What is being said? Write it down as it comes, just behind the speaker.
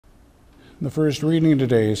In the first reading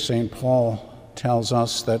today, St. Paul tells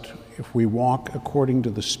us that if we walk according to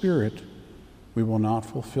the Spirit, we will not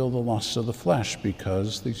fulfill the lusts of the flesh,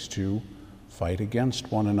 because these two fight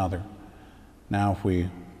against one another. Now, if we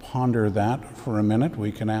ponder that for a minute,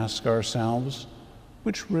 we can ask ourselves,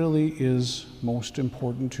 which really is most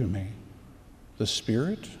important to me, the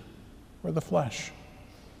Spirit or the flesh?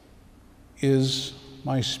 Is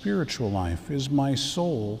my spiritual life, is my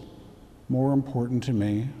soul more important to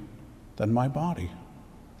me than my body?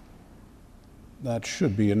 That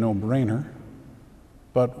should be a no-brainer,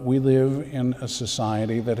 but we live in a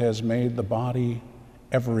society that has made the body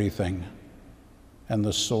everything and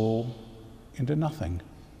the soul into nothing.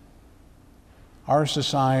 Our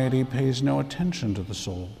society pays no attention to the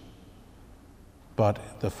soul,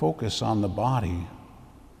 but the focus on the body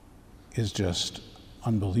is just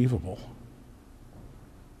unbelievable.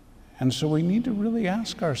 And so we need to really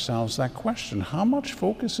ask ourselves that question: how much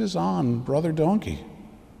focus is on Brother Donkey?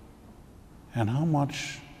 And how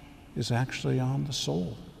much is actually on the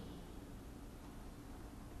soul?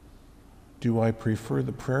 Do I prefer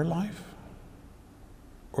the prayer life,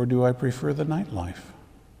 or do I prefer the nightlife?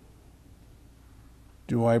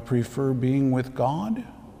 Do I prefer being with God,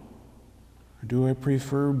 or do I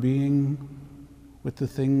prefer being with the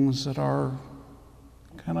things that are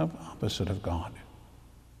kind of opposite of God?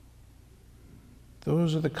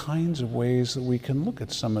 Those are the kinds of ways that we can look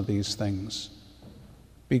at some of these things,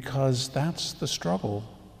 because that's the struggle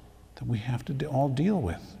that we have to all deal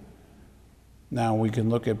with. Now, we can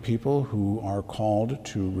look at people who are called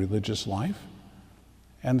to religious life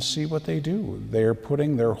and see what they do. They're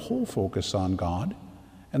putting their whole focus on God,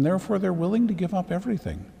 and therefore they're willing to give up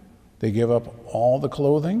everything. They give up all the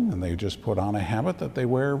clothing, and they just put on a habit that they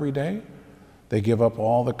wear every day. They give up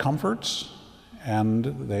all the comforts, and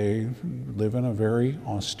they live in a very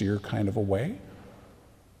austere kind of a way.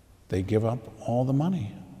 They give up all the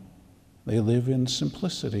money. They live in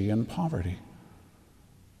simplicity and poverty.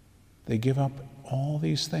 They give up all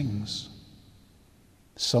these things.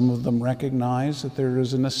 Some of them recognize that there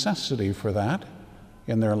is a necessity for that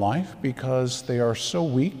in their life, because they are so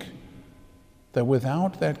weak that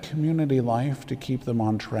without that community life to keep them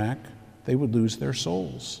on track, they would lose their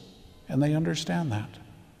souls, and they understand that.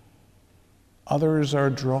 Others are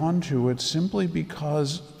drawn to it simply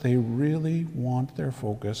because they really want their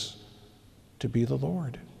focus to be the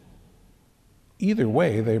Lord. Either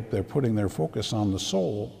way, they're putting their focus on the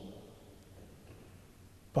soul.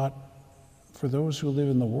 But for those who live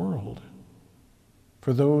in the world,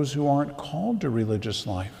 for those who aren't called to religious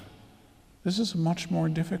life, this is a much more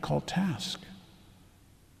difficult task,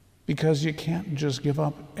 because you can't just give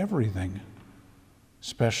up everything,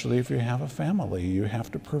 especially if you have a family. You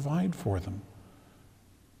have to provide for them.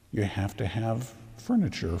 You have to have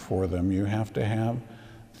furniture for them. You have to have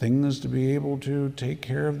things to be able to take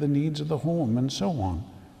care of the needs of the home and so on.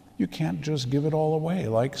 You can't just give it all away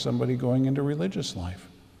like somebody going into religious life.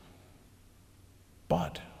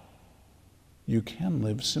 But you can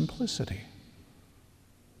live simplicity.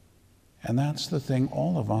 And that's the thing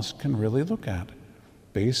all of us can really look at,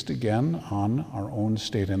 based again on our own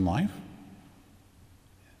state in life.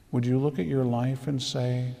 Would you look at your life and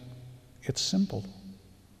say, it's simple.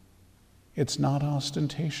 It's not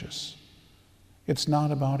ostentatious. It's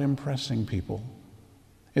not about impressing people.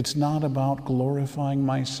 It's not about glorifying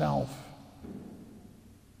myself.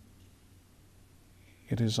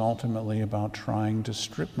 It is ultimately about trying to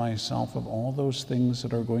strip myself of all those things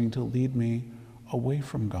that are going to lead me away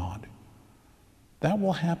from God. That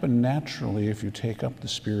will happen naturally if you take up the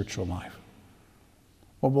spiritual life.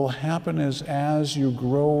 What will happen is, as you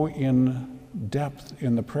grow in depth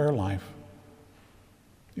in the prayer life,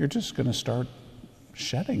 you're just going to start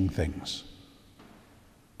shedding things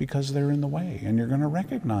because they're in the way, and you're going to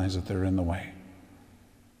recognize that they're in the way.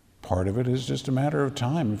 Part of it is just a matter of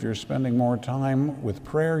time. If you're spending more time with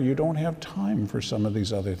prayer, you don't have time for some of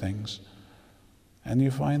these other things, and you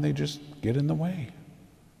find they just get in the way.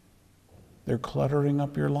 They're cluttering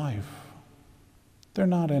up your life. They're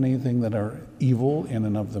not anything that are evil in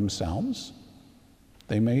and of themselves.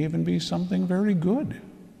 They may even be something very good,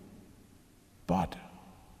 but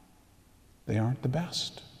they aren't the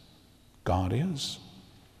best. God is.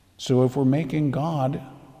 So if we're making God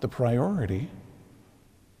the priority,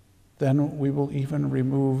 then we will even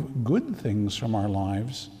remove good things from our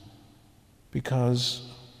lives, because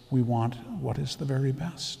we want what is the very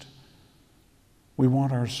best. We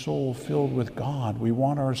want our soul filled with God. We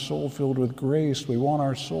want our soul filled with grace. We want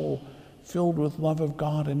our soul filled with love of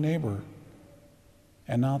God and neighbor,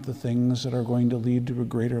 and not the things that are going to lead to a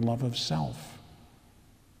greater love of self.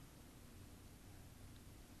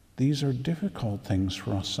 These are difficult things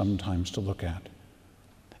for us sometimes to look at.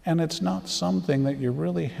 And it's not something that you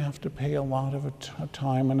really have to pay a lot of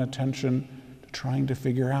time and attention to trying to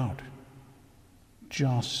figure out.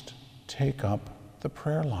 Just take up the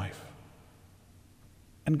prayer life.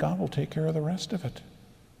 And God will take care of the rest of it.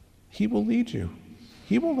 He will lead you.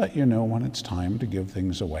 He will let you know when it's time to give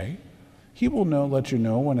things away. He will let you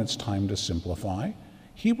know when it's time to simplify.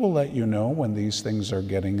 He will let you know when these things are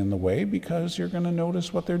getting in the way, because you're going to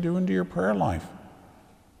notice what they're doing to your prayer life.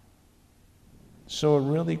 So it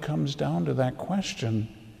really comes down to that question,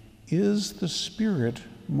 is the Spirit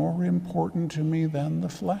more important to me than the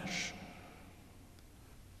flesh?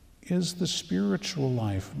 Is the spiritual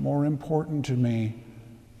life more important to me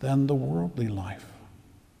than the worldly life?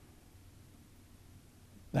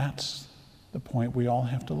 That's the point we all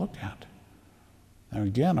have to look at. Now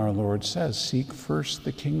again, our Lord says, seek first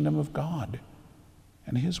the kingdom of God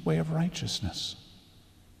and his way of righteousness.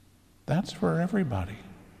 That's for everybody.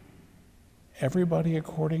 Everybody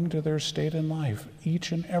according to their state in life.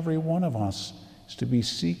 Each and every one of us is to be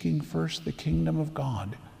seeking first the kingdom of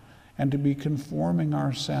God and to be conforming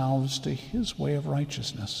ourselves to his way of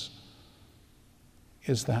righteousness.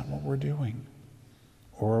 Is that what we're doing?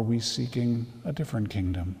 Or are we seeking a different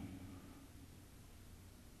kingdom?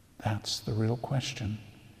 That's the real question.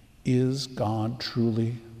 Is God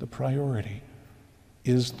truly the priority?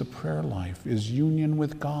 Is the prayer life, is union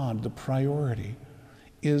with God the priority?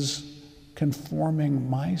 Is conforming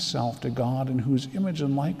myself to God, in whose image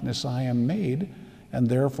and likeness I am made, and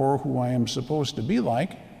therefore who I am supposed to be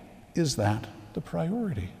like, is that the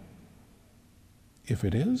priority? If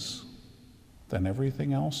it is, then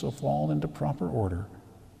everything else will fall into proper order.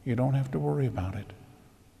 You don't have to worry about it.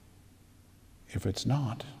 If it's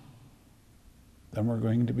not, then we're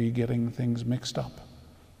going to be getting things mixed up.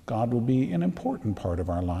 God will be an important part of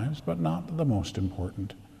our lives, but not the most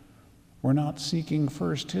important. We're not seeking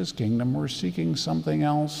first his kingdom, we're seeking something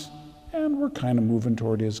else, and we're kind of moving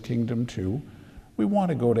toward his kingdom too. We want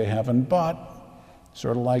to go to heaven, but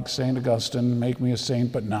sort of like St. Augustine, make me a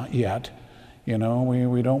saint, but not yet. You know,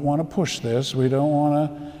 we don't want to push this. We don't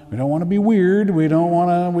want to be weird.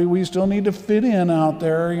 We still need to fit in out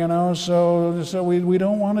there, you know, so we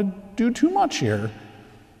don't want to do too much here.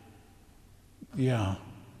 Yeah.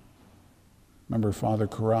 Remember Father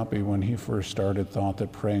Karapi, when he first started, thought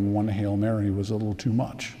that praying one Hail Mary was a little too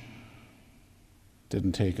much.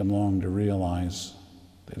 Didn't take him long to realize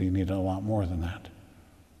that he needed a lot more than that.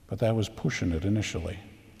 But that was pushing it initially.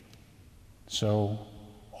 So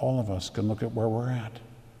all of us can look at where we're at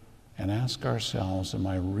and ask ourselves, am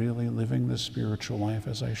I really living the spiritual life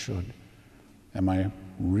as I should? Am I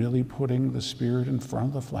really putting the Spirit in front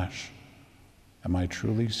of the flesh? Am I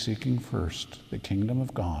truly seeking first the kingdom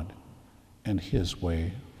of God and his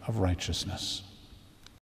way of righteousness?